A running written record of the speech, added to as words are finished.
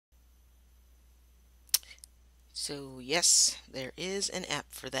So yes, there is an app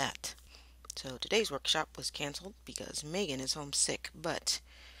for that. So today's workshop was canceled because Megan is homesick, but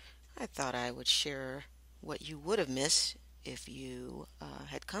I thought I would share what you would have missed if you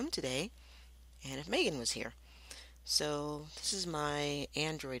had come today and if Megan was here. So this is my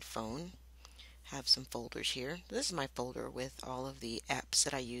Android phone. Have some folders here. This is my folder with all of the apps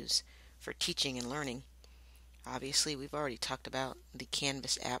that I use for teaching and learning. Obviously, we've already talked about the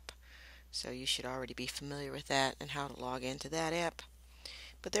Canvas app, so you should already be familiar with that and how to log into that app.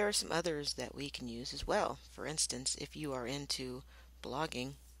 But there are some others that we can use as well. For instance, if you are into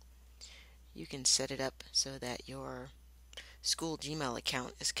blogging, you can set it up so that your school Gmail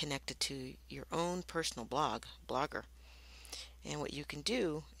account is connected to your own personal blogger. And what you can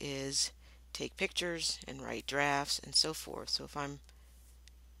do is take pictures and write drafts and so forth. So if I'm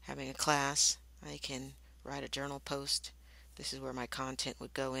having a class, I can write a journal post. This is where my content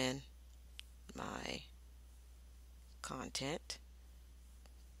would go in. My content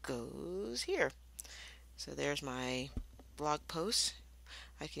goes here. So there's my blog post.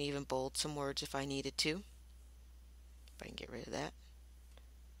 I can even bold some words if I needed to. If I can get rid of that.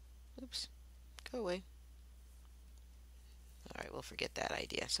 Oops, go away. Alright, we'll forget that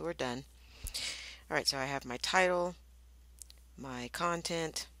idea. So we're done. Alright, so I have my title, my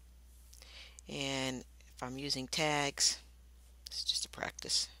content, and if I'm using tags, it's just a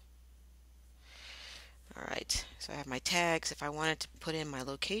practice. Alright, so I have my tags. If I wanted to put in my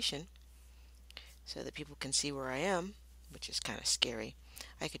location so that people can see where I am, which is kind of scary,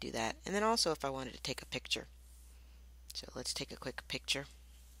 I could do that. And then also if I wanted to take a picture. So let's take a quick picture.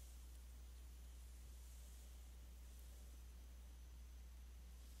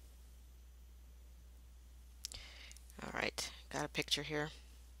 Alright, got a picture here.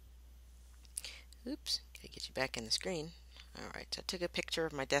 Oops, gotta get you back in the screen. Alright, so I took a picture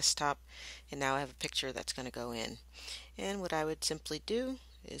of my desktop and now I have a picture that's going to go in. And what I would simply do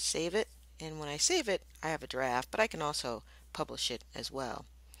is save it, and when I save it I have a draft, but I can also publish it as well.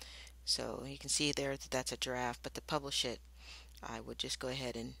 So you can see there that that's a draft, but to publish it I would just go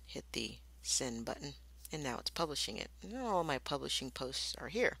ahead and hit the send button, and now it's publishing it. And all my publishing posts are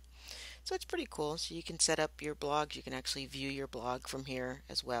here. So it's pretty cool. So you can set up your blogs. You can actually view your blog from here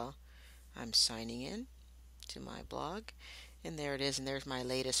as well. I'm signing in to my blog, and there it is, and there's my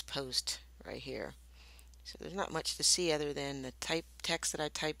latest post right here. So there's not much to see other than the text that I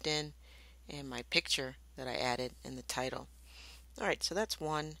typed in and my picture that I added in the title. Alright, so that's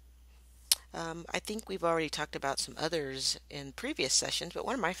one. I think we've already talked about some others in previous sessions, but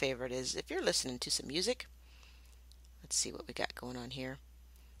one of my favorite is if you're listening to some music. Let's see what we got going on here.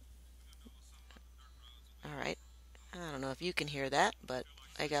 Alright, I don't know if you can hear that, but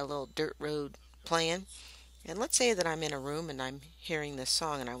I got a little dirt road playing. And let's say that I'm in a room and I'm hearing this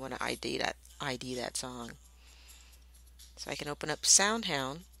song and I want to ID that song. So I can open up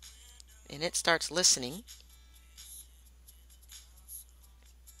SoundHound and it starts listening.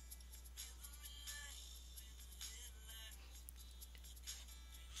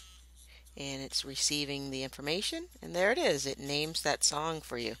 And it's receiving the information, and there it is. It names that song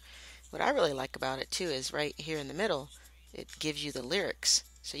for you. What I really like about it too is right here in the middle, it gives you the lyrics,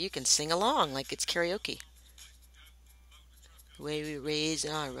 so you can sing along like it's karaoke. Way we raised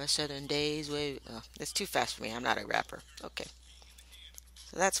in our southern days, it's too fast for me. I'm not a rapper. Okay,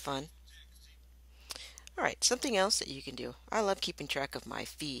 so that's fun. Alright, something else that you can do. I love keeping track of my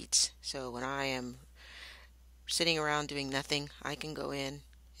feeds. So when I am sitting around doing nothing, I can go in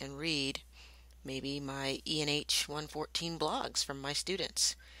and read maybe my ENH 114 blogs from my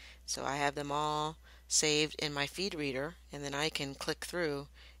students. So I have them all saved in my feed reader, and then I can click through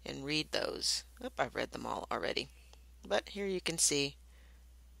and read those. I've read them all already. But here you can see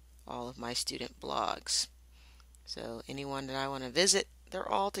all of my student blogs. So anyone that I want to visit, they're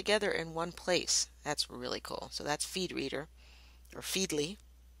all together in one place. That's really cool. So that's feed reader or Feedly.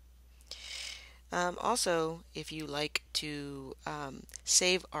 Also, if you like to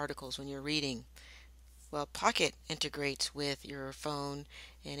save articles when you're reading, well, Pocket integrates with your phone,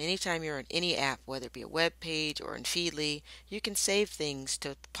 and anytime you're in any app, whether it be a web page or in Feedly, you can save things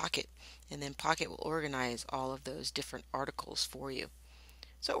to Pocket, and then Pocket will organize all of those different articles for you.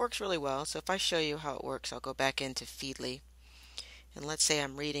 So it works really well. So if I show you how it works, I'll go back into Feedly, and let's say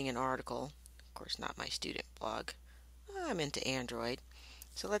I'm reading an article, of course not my student blog, I'm into Android.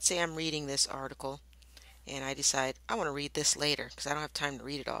 So let's say I'm reading this article, and I decide I want to read this later because I don't have time to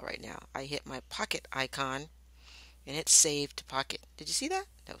read it all right now. I hit my Pocket icon and it's saved to Pocket. Did you see that?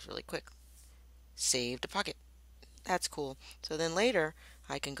 That was really quick. Save to Pocket. That's cool. So then later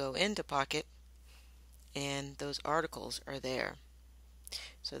I can go into Pocket and those articles are there.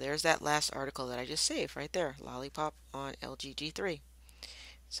 So there's that last article that I just saved right there, Lollipop on LGG3.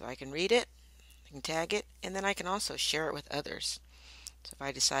 So I can read it, I can tag it, and then I can also share it with others. So if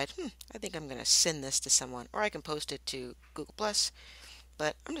I decide, I think I'm going to send this to someone, or I can post it to Google Plus,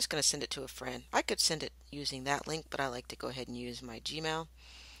 but I'm just going to send it to a friend. I could send it using that link, but I like to go ahead and use my Gmail,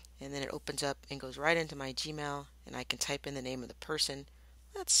 and then it opens up and goes right into my Gmail, and I can type in the name of the person.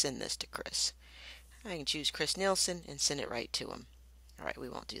 Let's send this to Chris. I can choose Chris Nielsen and send it right to him. All right, we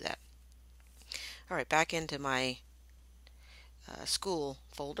won't do that. All right, back into my school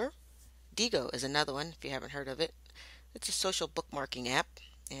folder. Diigo is another one, if you haven't heard of it. It's a social bookmarking app.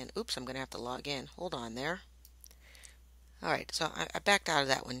 And oops, I'm going to have to log in. Hold on there. All right, so I backed out of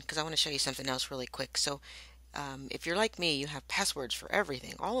that one because I want to show you something else really quick. So if you're like me, you have passwords for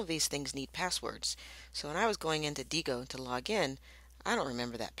everything. All of these things need passwords. So when I was going into Diigo to log in, I don't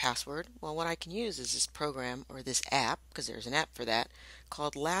remember that password. Well, what I can use is this program or this app, because there's an app for that,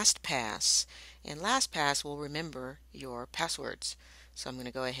 called LastPass. And LastPass will remember your passwords. So I'm going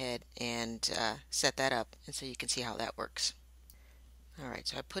to go ahead and set that up, and so you can see how that works. All right,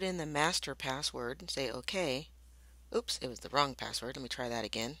 so I put in the master password and say OK. Oops, it was the wrong password. Let me try that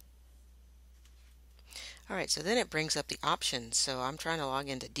again. All right, so then it brings up the options. So I'm trying to log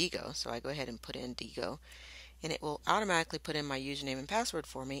into Diigo, so I go ahead and put in Diigo, and it will automatically put in my username and password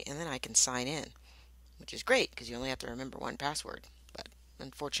for me, and then I can sign in, which is great because you only have to remember one password. But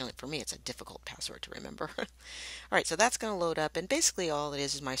unfortunately for me, it's a difficult password to remember. All right, so that's going to load up, and basically all it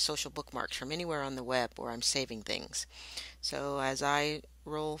is my social bookmarks from anywhere on the web where I'm saving things. So as I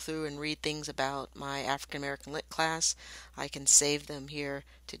roll through and read things about my African American Lit class, I can save them here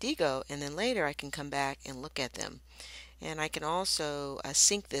to Diigo, and then later I can come back and look at them. And I can also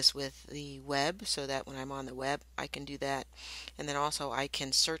sync this with the web so that when I'm on the web I can do that. And then also I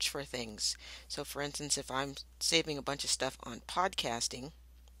can search for things. So for instance, if I'm saving a bunch of stuff on podcasting,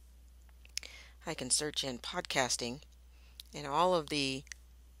 I can search in podcasting, and all of the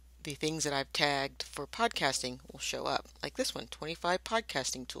things that I've tagged for podcasting will show up. Like this one, 25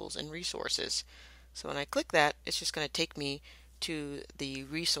 podcasting tools and resources. So when I click that, it's just going to take me to the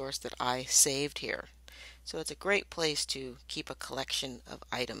resource that I saved here. So it's a great place to keep a collection of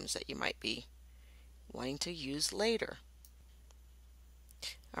items that you might be wanting to use later.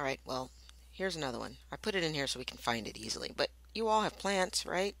 All right, well, here's another one. I put it in here so we can find it easily, but you all have plants,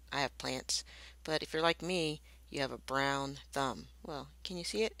 right? I have plants, but if you're like me, you have a brown thumb. Well, can you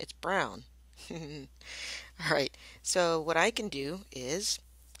see it? It's brown. All right, so what I can do is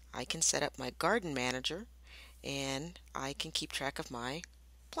I can set up my garden manager, and I can keep track of my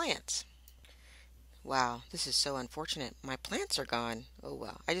plants. Wow, this is so unfortunate. My plants are gone. Oh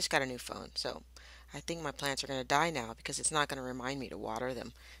well, I just got a new phone, so I think my plants are going to die now because it's not going to remind me to water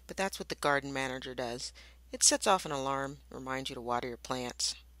them. But that's what the garden manager does. It sets off an alarm, reminds you to water your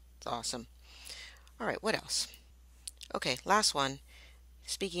plants. It's awesome. All right, what else? Okay, last one.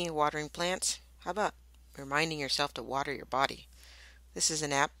 Speaking of watering plants, how about reminding yourself to water your body? This is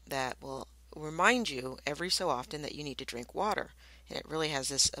an app that will remind you every so often that you need to drink water. And it really has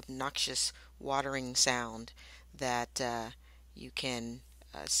this obnoxious watering sound that you can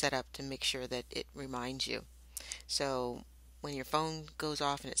set up to make sure that it reminds you. So when your phone goes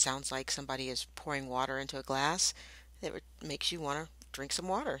off and it sounds like somebody is pouring water into a glass, it makes you want to drink some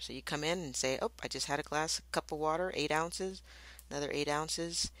water. So you come in and say, oh, I just had a cup of water, 8 ounces, another 8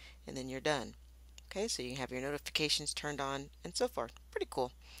 ounces, and then you're done. Okay, so you have your notifications turned on and so forth. Pretty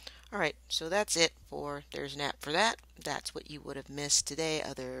cool. All right, so that's it for There's an App for That. That's what you would have missed today,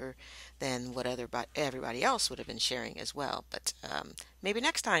 other than what everybody else would have been sharing as well. But maybe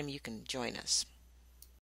next time you can join us.